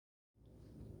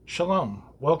Shalom.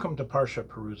 Welcome to Parsha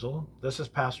Perusal. This is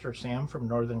Pastor Sam from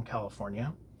Northern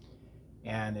California,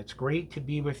 and it's great to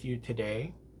be with you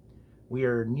today. We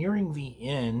are nearing the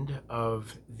end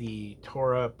of the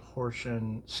Torah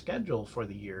portion schedule for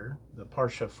the year, the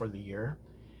Parsha for the year,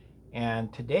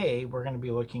 and today we're going to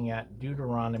be looking at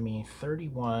Deuteronomy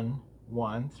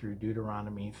 31:1 through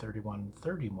Deuteronomy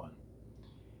 31:31.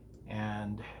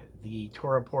 And the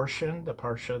Torah portion, the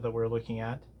Parsha that we're looking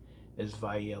at, is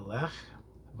Vayelech,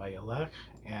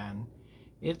 and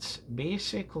it's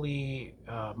basically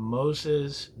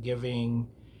Moses giving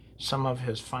some of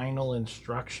his final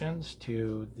instructions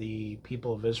to the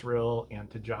people of Israel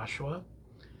and to Joshua.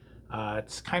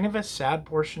 It's kind of a sad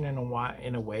portion in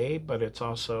a way, but it's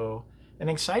also an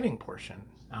exciting portion.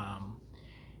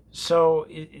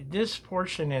 This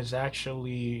portion is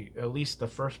actually, at least the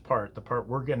first part, the part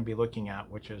we're going to be looking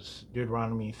at, which is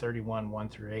Deuteronomy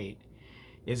 31:1 through 8,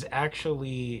 is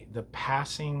actually the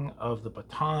passing of the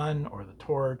baton or the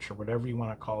torch or whatever you want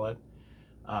to call it,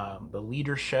 the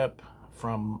leadership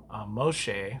from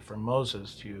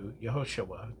Moses to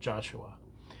Joshua.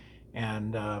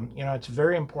 And, it's a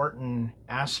very important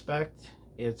aspect.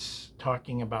 It's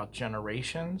talking about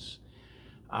generations.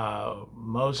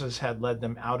 Moses had led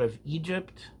them out of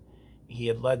Egypt. He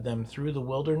had led them through the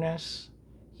wilderness.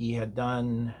 He had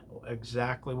done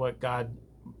exactly what God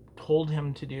told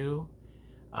him to do.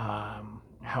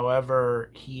 However,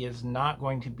 he is not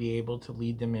going to be able to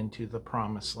lead them into the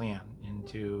promised land,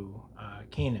 into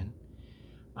Canaan.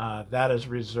 That is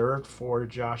reserved for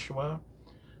Joshua.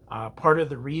 Part of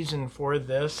the reason for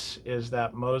this is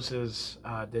that Moses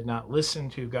did not listen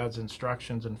to God's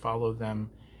instructions and follow them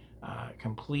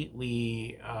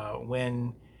completely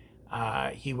when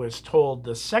he was told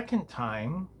the second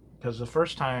time, because the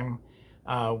first time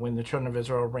when the children of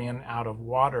Israel ran out of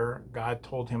water, God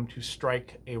told him to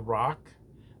strike a rock.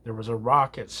 There was a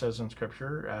rock, it says in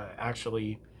Scripture.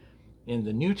 Actually, in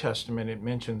the New Testament, it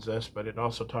mentions this, but it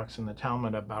also talks in the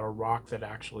Talmud about a rock that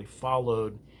actually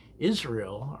followed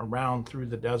Israel around through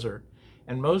the desert.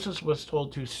 And Moses was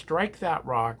told to strike that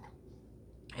rock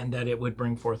and that it would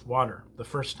bring forth water the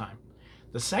first time.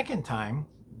 The second time,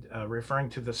 referring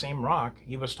to the same rock,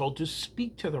 he was told to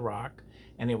speak to the rock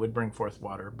and it would bring forth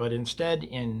water. But instead,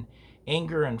 in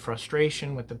anger and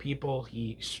frustration with the people,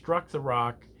 he struck the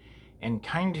rock and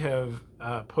kind of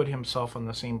put himself in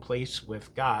the same place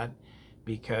with God,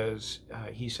 because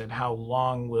he said, how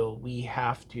long will we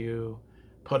have to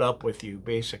put up with you,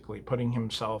 basically putting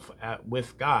himself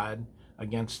with God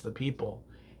against the people.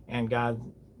 And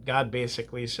God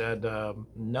basically said,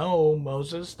 no,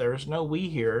 Moses, there's no we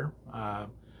here.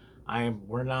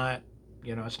 We're not,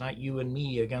 it's not you and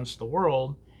me against the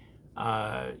world.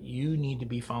 You need to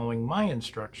be following my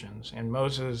instructions. And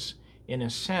Moses, in a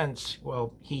sense,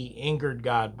 well, he angered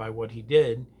God by what he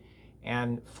did.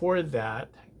 And for that,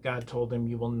 God told him,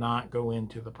 you will not go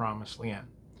into the promised land.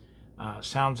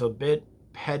 Sounds a bit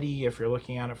petty if you're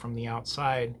looking at it from the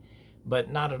outside, but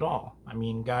not at all. I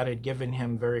mean, God had given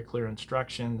him very clear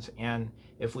instructions. And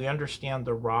if we understand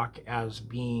the rock as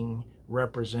being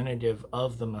representative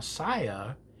of the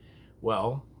Messiah,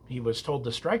 well, he was told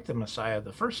to strike the Messiah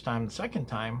the first time. The second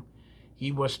time,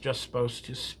 he was just supposed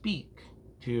to speak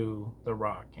to the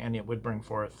rock and it would bring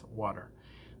forth water.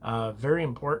 Very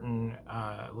important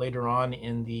later on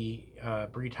in the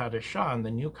Brit Hadashah, in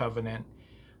the New Covenant,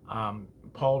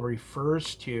 Paul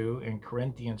refers to, in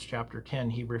Corinthians chapter 10,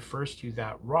 he refers to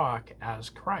that rock as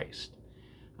Christ,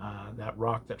 that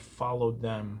rock that followed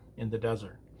them in the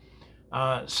desert.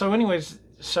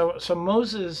 So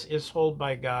Moses is told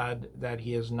by God that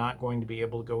he is not going to be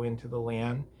able to go into the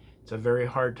land. It's a very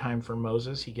hard time for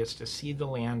Moses. He gets to see the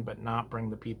land but not bring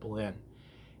the people in.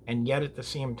 And yet at the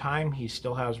same time, he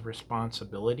still has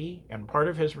responsibility. And part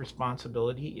of his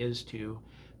responsibility is to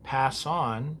pass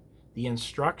on the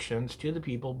instructions to the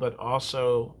people, but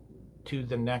also to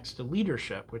the next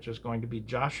leadership, which is going to be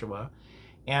Joshua,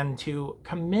 and to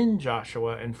commend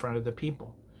Joshua in front of the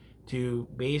people, to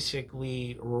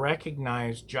basically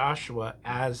recognize Joshua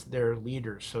as their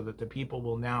leader, so that the people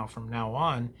will now, from now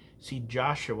on, see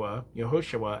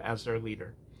Yehoshua, as their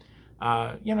leader.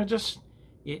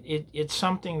 It's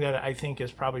something that I think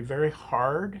is probably very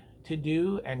hard to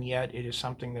do, and yet it is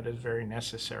something that is very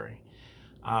necessary.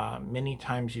 Many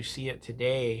times you see it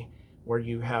today where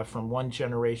you have, from one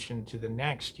generation to the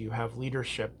next, you have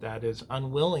leadership that is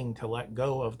unwilling to let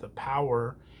go of the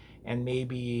power. And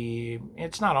maybe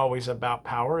it's not always about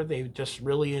power. They just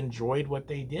really enjoyed what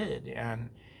they did. And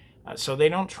so they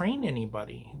don't train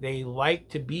anybody. They like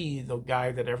to be the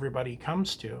guy that everybody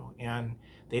comes to. And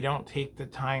they don't take the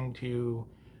time to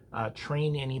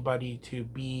train anybody to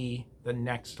be the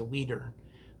next leader.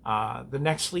 The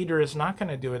next leader is not going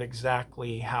to do it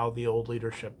exactly how the old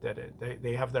leadership did it.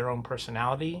 They have their own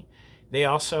personality. They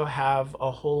also have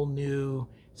a whole new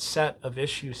set of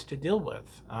issues to deal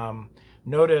with.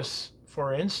 Notice,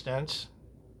 for instance,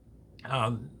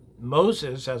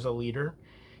 Moses as a leader,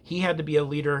 he had to be a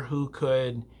leader who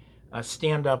could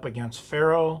stand up against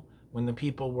Pharaoh when the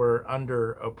people were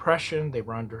under oppression, they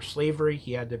were under slavery.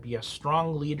 He had to be a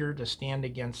strong leader to stand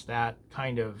against that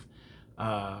kind of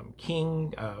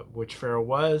king, which Pharaoh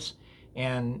was.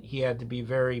 And he had to be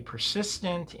very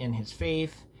persistent in his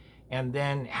faith and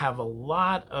then have a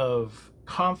lot of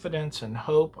confidence and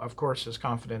hope. Of course, his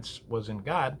confidence was in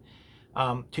God,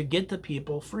 to get the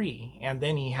people free. And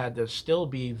then he had to still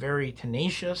be very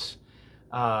tenacious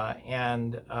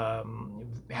and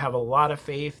have a lot of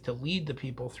faith to lead the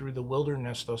people through the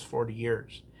wilderness those 40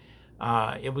 years.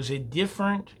 It was a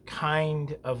different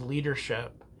kind of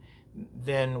leadership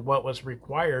than what was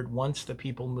required once the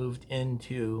people moved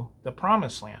into the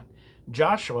promised land.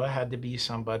 Joshua had to be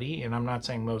somebody, and I'm not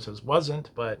saying Moses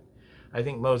wasn't, but I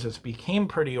think Moses became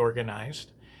pretty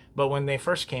organized. But when they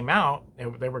first came out,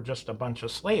 they were just a bunch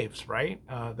of slaves, right?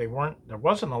 There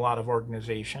wasn't a lot of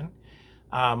organization.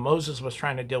 Moses was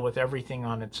trying to deal with everything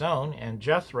on its own, and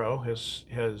Jethro,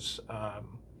 his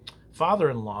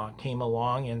father-in-law, came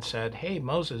along and said, "Hey,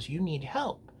 Moses, you need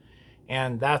help."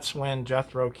 And that's when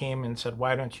Jethro came and said,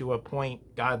 "Why don't you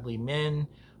appoint godly men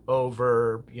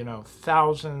over,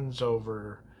 thousands,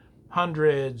 over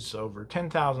hundreds, over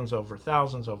 10,000s, over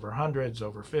thousands, over hundreds,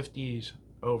 over 50s,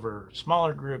 over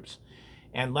smaller groups,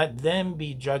 and let them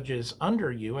be judges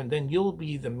under you, and then you'll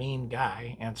be the main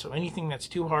guy. And so anything that's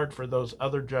too hard for those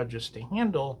other judges to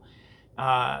handle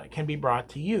can be brought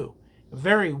to you."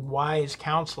 Very wise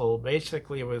counsel.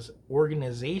 Basically, it was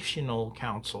organizational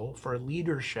counsel for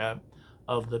leadership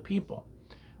of the people.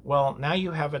 Well, now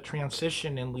you have a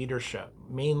transition in leadership.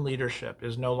 Main leadership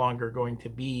is no longer going to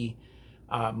be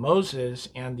Moses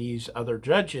and these other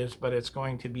judges, but it's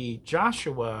going to be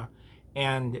Joshua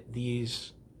and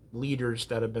these leaders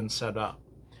that have been set up.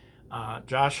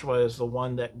 Joshua is the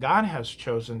one that God has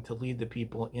chosen to lead the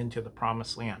people into the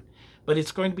promised land. But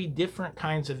it's going to be different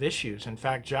kinds of issues. In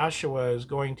fact, Joshua is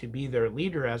going to be their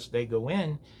leader as they go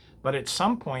in, but at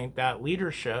some point that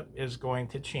leadership is going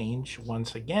to change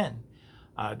once again.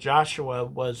 Joshua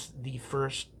was the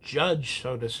first judge,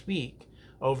 so to speak,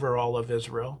 over all of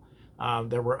Israel.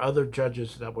 There were other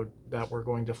judges that were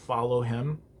going to follow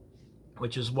him,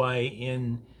 which is why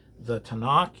in the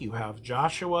Tanakh you have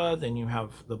Joshua, then you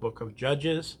have the book of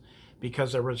Judges,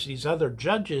 because there was these other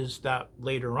judges that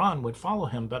later on would follow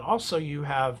him. But also you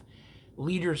have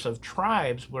leaders of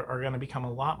tribes are going to become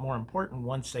a lot more important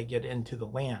once they get into the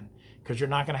land, because you're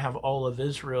not going to have all of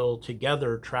Israel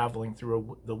together traveling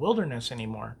through the wilderness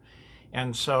anymore.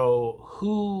 And so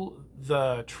who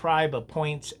the tribe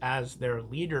appoints as their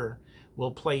leader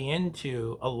will play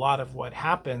into a lot of what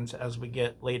happens as we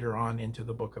get later on into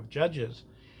the book of Judges.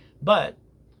 But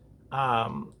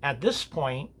at this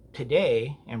point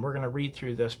today, and we're going to read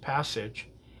through this passage,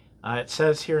 it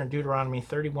says here in Deuteronomy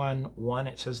 31:1,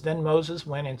 it says, "Then Moses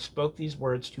went and spoke these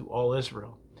words to all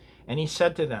Israel. And he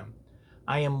said to them,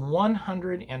 I am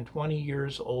 120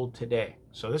 years old today."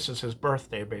 So this is his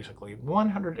birthday, basically.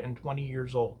 120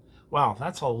 years old. Wow,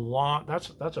 that's a long,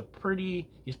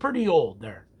 he's pretty old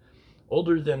there.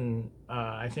 Older than,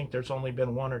 I think there's only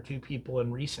been one or two people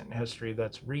in recent history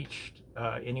that's reached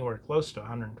anywhere close to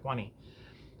 120.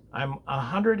 I'm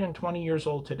 120 years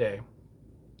old today.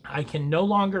 I can no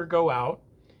longer go out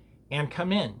and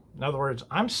come in. In other words,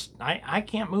 I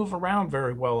can't move around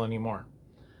very well anymore.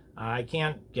 I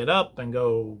can't get up and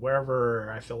go wherever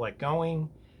I feel like going.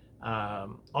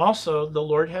 Also, the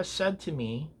Lord has said to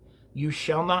me, "You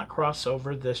shall not cross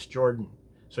over this Jordan."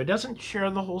 So he doesn't share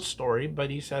the whole story, but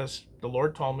he says, the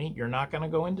Lord told me, you're not going to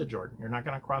go into Jordan. You're not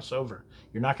going to cross over.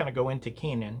 You're not going to go into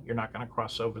Canaan. You're not going to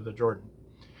cross over the Jordan.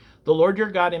 The Lord your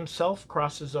God himself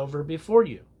crosses over before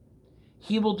you.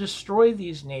 He will destroy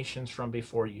these nations from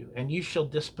before you, and you shall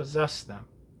dispossess them.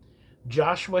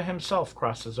 Joshua himself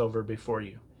crosses over before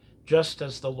you, just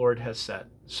as the Lord has said.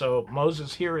 So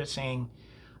Moses here is saying,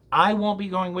 I won't be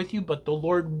going with you, but the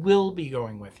Lord will be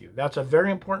going with you. That's a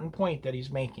very important point that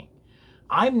he's making.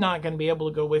 I'm not going to be able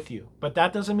to go with you, but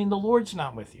that doesn't mean the Lord's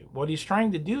not with you. What he's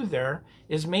trying to do there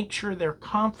is make sure their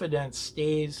confidence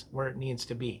stays where it needs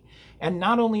to be. And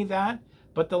not only that,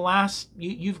 but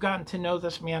you've gotten to know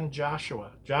this man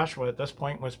Joshua. Joshua at this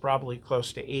point was probably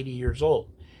close to 80 years old.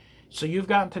 So you've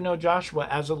gotten to know Joshua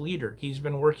as a leader. He's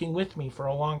been working with me for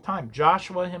a long time.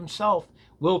 Joshua himself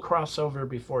will cross over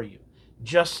before you,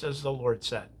 just as the Lord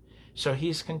said. So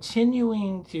he's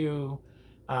continuing to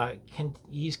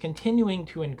he's continuing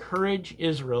to encourage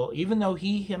Israel, even though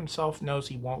he himself knows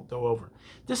he won't go over.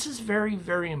 This is very,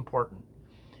 very important.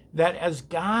 That as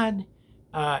God,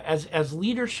 as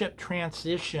leadership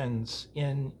transitions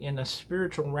in a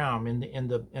spiritual realm, in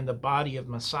the body of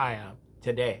Messiah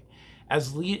today,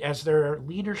 as there are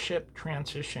leadership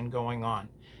transition going on,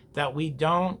 that we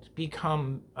don't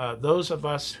become those of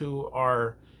us who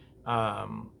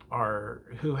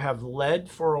have led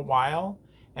for a while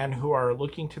and who are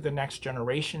looking to the next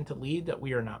generation to lead, that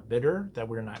we are not bitter, that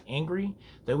we're not angry,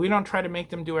 that we don't try to make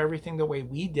them do everything the way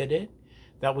we did it,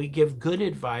 that we give good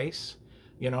advice.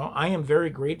 I am very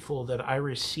grateful that I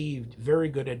received very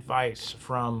good advice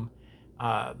from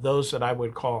those that I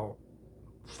would call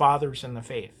fathers in the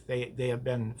faith. They have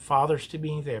been fathers to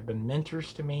me. They have been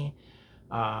mentors to me.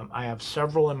 I have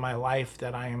several in my life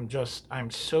that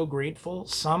I'm so grateful.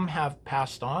 Some have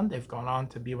passed on. They've gone on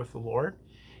to be with the Lord.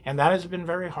 And that has been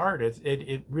very hard.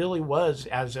 It really was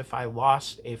as if I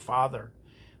lost a father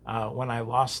when I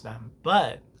lost them.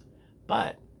 But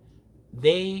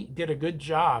they did a good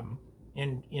job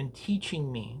in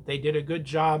teaching me. They did a good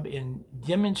job in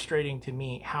demonstrating to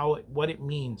me what it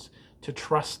means to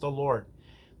trust the Lord,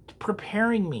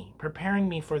 preparing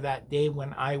me for that day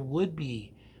when I would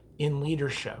be in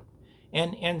leadership.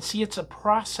 And see, it's a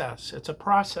process. It's a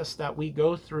process that we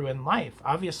go through in life.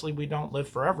 Obviously, we don't live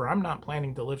forever. I'm not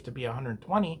planning to live to be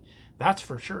 120, that's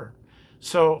for sure.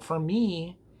 So for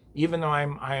me, even though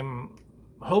I'm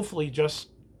hopefully just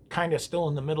kind of still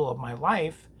in the middle of my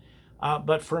life,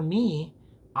 but for me,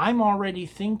 I'm already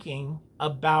thinking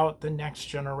about the next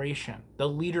generation, the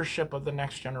leadership of the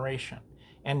next generation,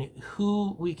 and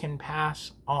who we can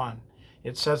pass on.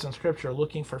 It says in Scripture,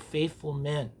 looking for faithful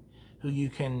men who you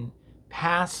can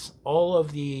pass all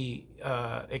of the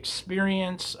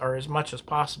experience, or as much as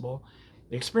possible.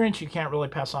 The experience you can't really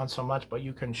pass on so much, but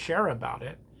you can share about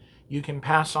it. You can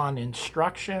pass on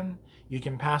instruction. You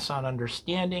can pass on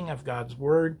understanding of God's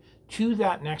word to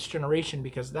that next generation,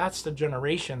 because that's the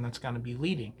generation that's going to be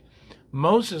leading.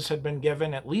 Moses had been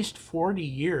given at least 40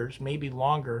 years, maybe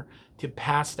longer, to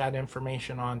pass that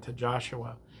information on to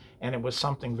Joshua. And it was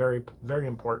something very, very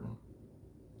important.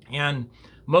 And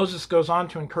Moses goes on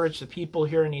to encourage the people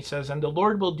here, and he says, and the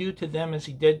Lord will do to them as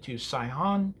he did to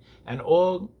Sihon and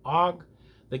Og,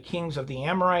 the kings of the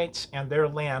Amorites, and their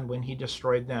land when he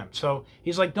destroyed them. So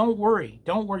he's like, don't worry.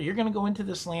 You're going to go into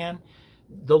this land.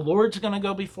 The Lord's going to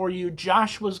go before you.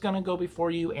 Joshua's going to go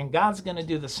before you, and God's going to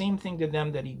do the same thing to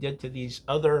them that he did to these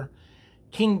other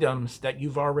kingdoms that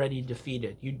you've already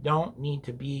defeated. You don't need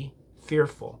to be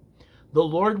fearful. The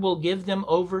Lord will give them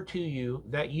over to you,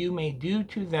 that you may do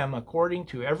to them according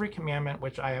to every commandment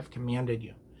which I have commanded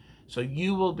you. So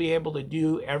you will be able to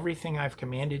do everything I've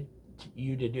commanded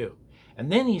you to do.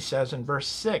 And then he says in verse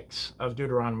 6 of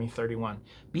Deuteronomy 31,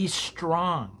 be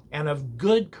strong and of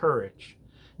good courage.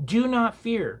 Do not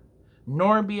fear,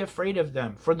 nor be afraid of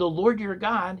them. For the Lord your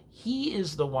God, he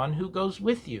is the one who goes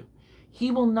with you. He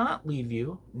will not leave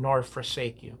you nor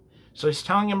forsake you. So he's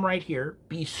telling him right here,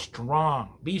 be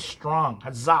strong,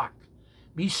 hazak,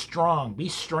 be strong, be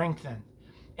strengthened,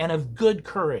 and of good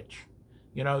courage.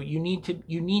 You need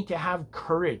to have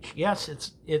courage. Yes,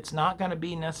 it's not going to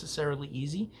be necessarily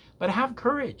easy, but have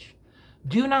courage.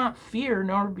 Do not fear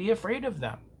nor be afraid of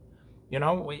them.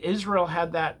 Israel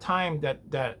had that time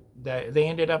that they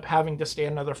ended up having to stay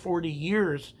another 40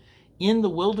 years in the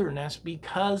wilderness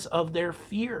because of their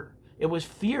fear. It was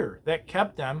fear that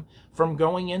kept them from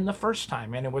going in the first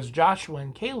time. And it was Joshua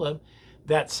and Caleb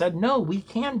that said, no, we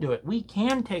can do it. We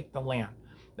can take the land.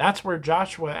 That's where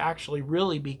Joshua actually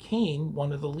really became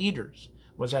one of the leaders,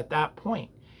 was at that point.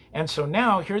 And so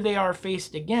now here they are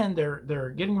faced again.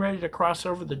 They're getting ready to cross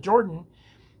over the Jordan.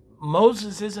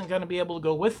 Moses isn't going to be able to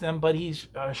go with them, but he's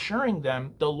assuring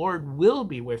them the Lord will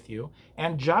be with you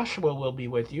and Joshua will be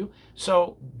with you.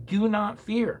 So do not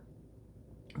fear.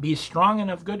 Be strong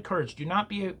and of good courage. Do not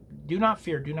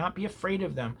fear. Do not be afraid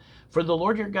of them. For the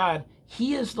Lord your God,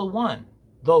 he is the one,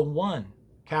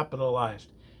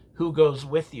 capitalized, who goes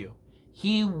with you.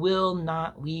 He will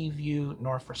not leave you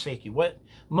nor forsake you. What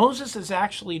Moses is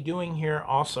actually doing here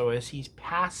also is he's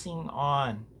passing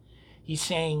on. He's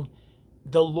saying,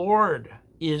 the Lord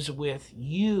is with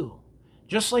you.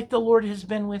 Just like the Lord has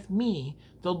been with me,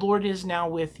 the Lord is now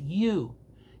with you.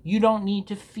 You don't need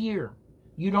to fear.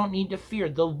 You don't need to fear.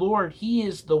 The Lord, he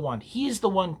is the one. He's the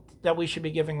one that we should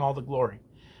be giving all the glory.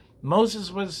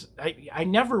 Moses was, I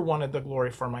never wanted the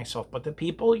glory for myself, but the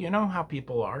people, you know how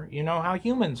people are. You know how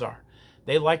humans are.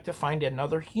 They like to find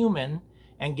another human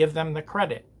and give them the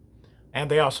credit. And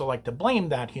they also like to blame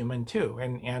that human too.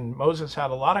 And Moses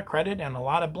had a lot of credit and a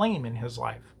lot of blame in his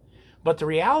life. But the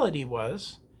reality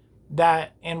was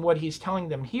That, and what he's telling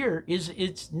them here is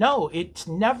it's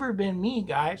never been me,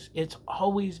 guys. It's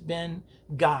always been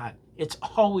God. It's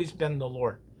always been the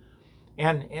Lord.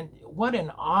 And what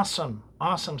an awesome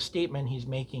statement he's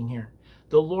making here.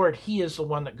 The Lord, he is the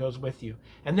one that goes with you.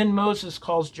 And then Moses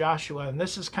calls Joshua, and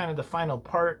this is kind of the final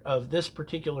part of this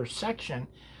particular section,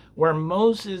 where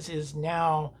Moses is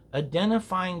now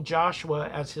identifying Joshua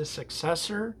as his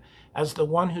successor, as the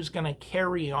one who's going to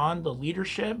carry on the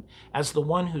leadership, as the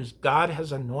one whose God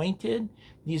has anointed.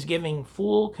 He's giving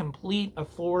full, complete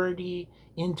authority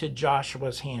into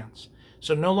Joshua's hands.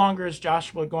 So no longer is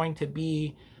Joshua going to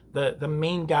be the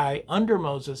main guy under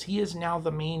Moses. He is now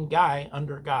the main guy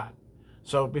under God.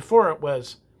 So before it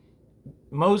was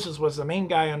Moses was the main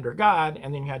guy under God,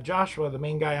 and then you had Joshua, the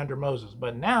main guy under Moses.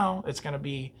 But now it's going to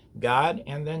be God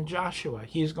and then Joshua.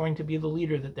 He's going to be the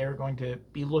leader that they're going to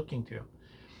be looking to.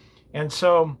 And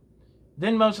so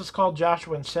then Moses called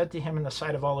Joshua and said to him in the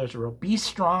sight of all Israel, "Be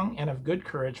strong and of good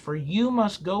courage, for you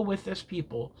must go with this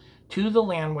people to the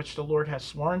land which the Lord has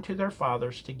sworn to their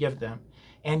fathers to give them,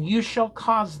 and you shall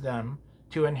cause them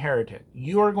to inherit it."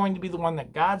 You are going to be the one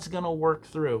that God's going to work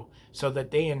through so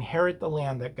that they inherit the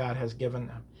land that God has given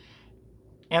them.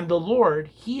 And the Lord,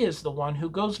 he is the one who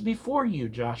goes before you,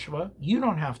 Joshua. You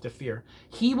don't have to fear.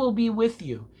 He will be with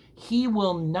you. He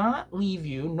will not leave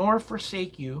you nor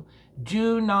forsake you.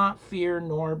 Do not fear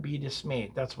nor be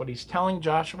dismayed. That's what he's telling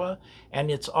Joshua. And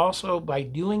it's also by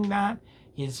doing that,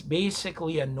 he's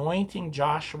basically anointing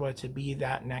Joshua to be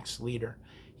that next leader.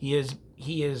 He is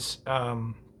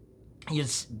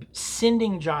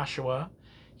sending Joshua.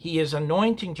 He is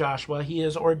anointing Joshua. He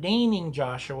is ordaining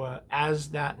Joshua as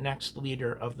that next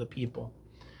leader of the people.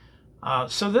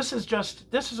 So this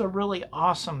is a really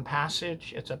awesome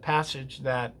passage. It's a passage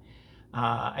that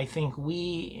I think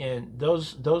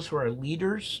those who are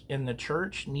leaders in the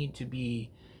church need to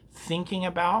be thinking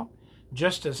about.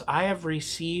 Just as I have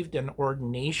received an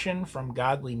ordination from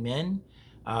godly men,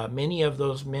 many of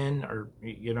those men are,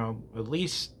 at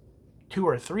least 2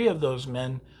 or 3 of those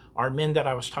men are men that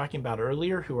I was talking about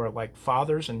earlier, who are like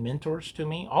fathers and mentors to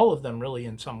me, all of them really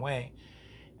in some way.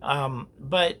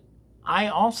 But I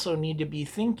also need to be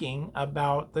thinking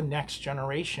about the next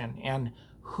generation and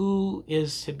who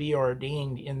is to be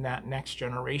ordained in that next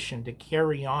generation to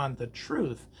carry on the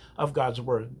truth of God's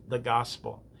word, the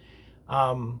gospel.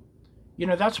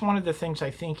 That's one of the things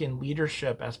I think in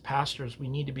leadership as pastors, we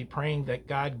need to be praying that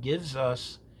God gives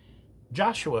us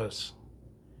Joshua's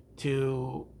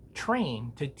to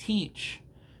train, to teach,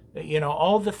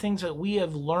 all the things that we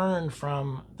have learned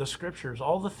from the scriptures,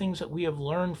 all the things that we have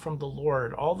learned from the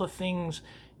Lord, all the things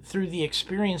through the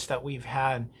experience that we've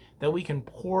had that we can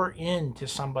pour into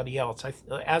somebody else.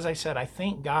 As I said, I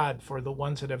thank God for the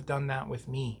ones that have done that with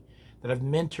me, that have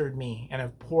mentored me and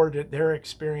have poured their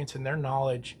experience and their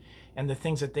knowledge and the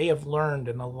things that they have learned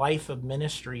in the life of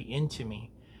ministry into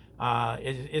me.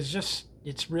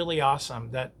 It's really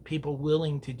awesome that people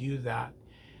willing to do that.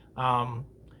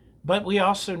 But we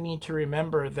also need to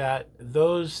remember that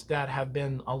those that have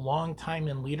been a long time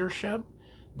in leadership,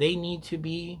 they need to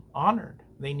be honored.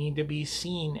 They need to be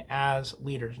seen as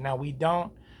leaders. Now,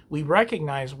 we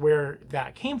recognize where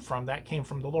that came from. That came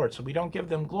from the Lord. So we don't give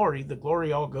them glory. The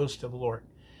glory all goes to the Lord.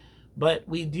 But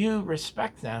we do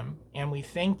respect them and we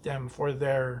thank them for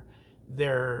their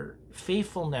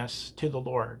faithfulness to the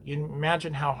Lord. You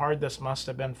imagine how hard this must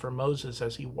have been for Moses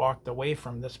as he walked away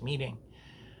from this meeting.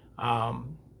 How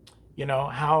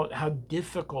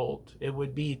difficult it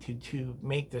would be to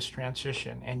make this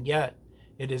transition, and yet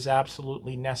it is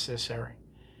absolutely necessary.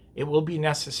 It will be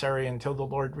necessary until the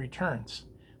Lord returns.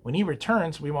 When he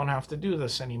returns, we won't have to do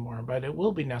this anymore, but it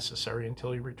will be necessary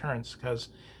until he returns, because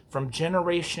from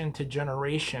generation to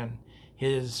generation,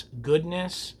 his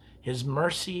goodness, his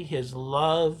mercy, his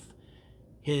love,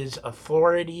 his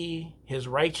authority, his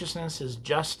righteousness, his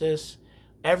justice,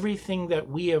 everything that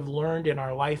we have learned in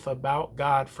our life about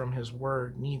God from his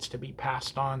word needs to be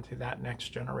passed on to that next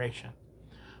generation.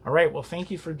 All right, well, thank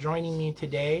you for joining me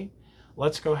today.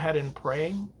 Let's go ahead and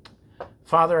pray.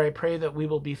 Father, I pray that we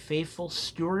will be faithful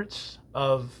stewards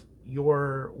of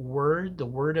your word, the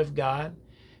word of God,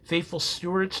 faithful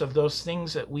stewards of those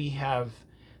things that we have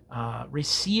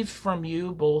received from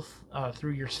you, both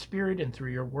through your spirit and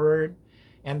through your word,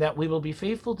 and that we will be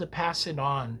faithful to pass it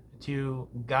on to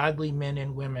godly men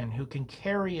and women who can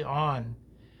carry on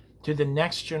to the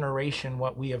next generation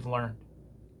what we have learned.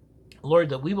 Lord,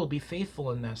 that we will be faithful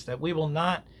in this, that we will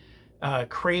not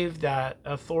crave that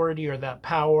authority or that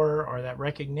power or that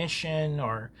recognition,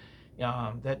 or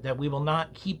that we will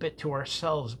not keep it to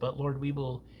ourselves, but Lord, we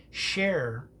will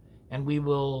share and we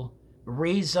will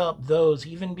raise up those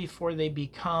even before they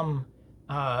become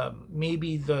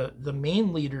maybe the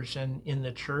main leaders in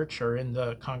the church or in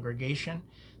the congregation,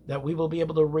 that we will be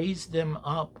able to raise them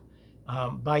up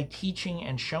by teaching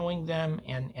and showing them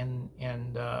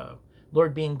and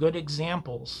Lord, being good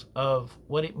examples of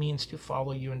what it means to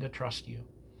follow you and to trust you.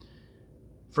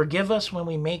 Forgive us when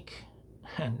we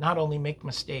not only make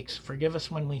mistakes, forgive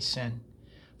us when we sin.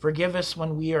 Forgive us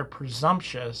when we are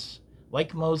presumptuous,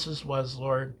 like Moses was,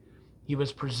 Lord. He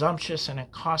was presumptuous and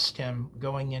it cost him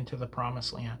going into the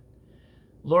promised land.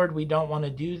 Lord, we don't want to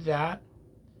do that.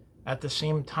 At the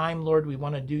same time, Lord, we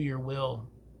want to do your will.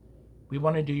 We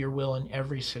want to do your will in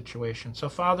every situation. So,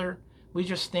 Father, we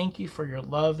just thank you for your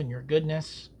love and your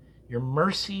goodness, your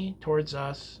mercy towards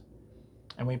us.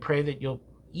 And we pray that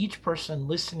each person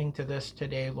listening to this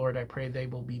today, Lord, I pray they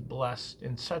will be blessed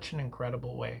in such an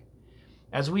incredible way.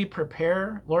 As we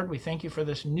prepare, Lord, we thank you for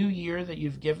this new year that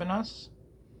you've given us,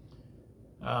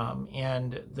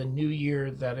 and the new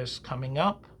year that is coming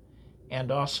up. And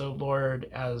also, Lord,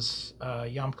 as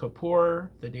Yom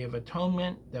Kippur, the Day of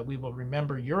Atonement, that we will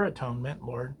remember your atonement,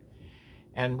 Lord.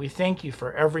 And we thank you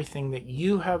for everything that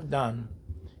you have done.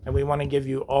 And we want to give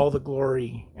you all the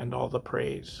glory and all the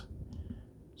praise.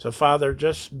 So, Father,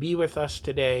 just be with us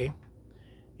today.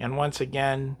 And once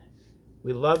again,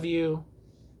 we love you.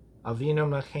 Avinu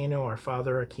Malkeinu, our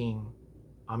Father, our King.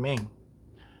 Amen.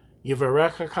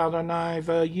 Yivarecha Adonai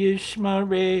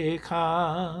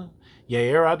v'yishmarecha.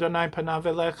 Yair Adonai panav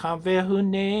elecha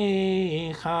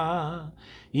vehunecha.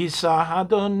 Yisa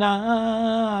Adonai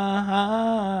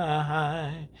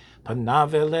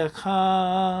panav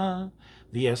elecha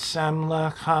v'yasem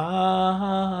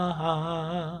lecha.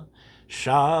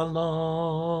 Shalom.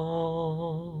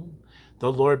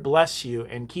 The Lord bless you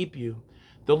and keep you.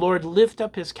 The Lord lift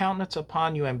up his countenance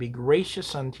upon you and be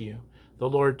gracious unto you. The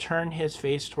Lord turn his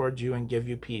face towards you and give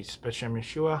you peace. B'Shem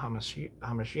Yeshua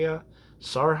HaMashiach,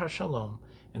 Sar HaShalom.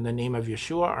 In the name of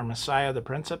Yeshua, our Messiah, the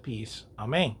Prince of Peace.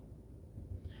 Amen.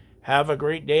 Have a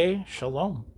great day. Shalom.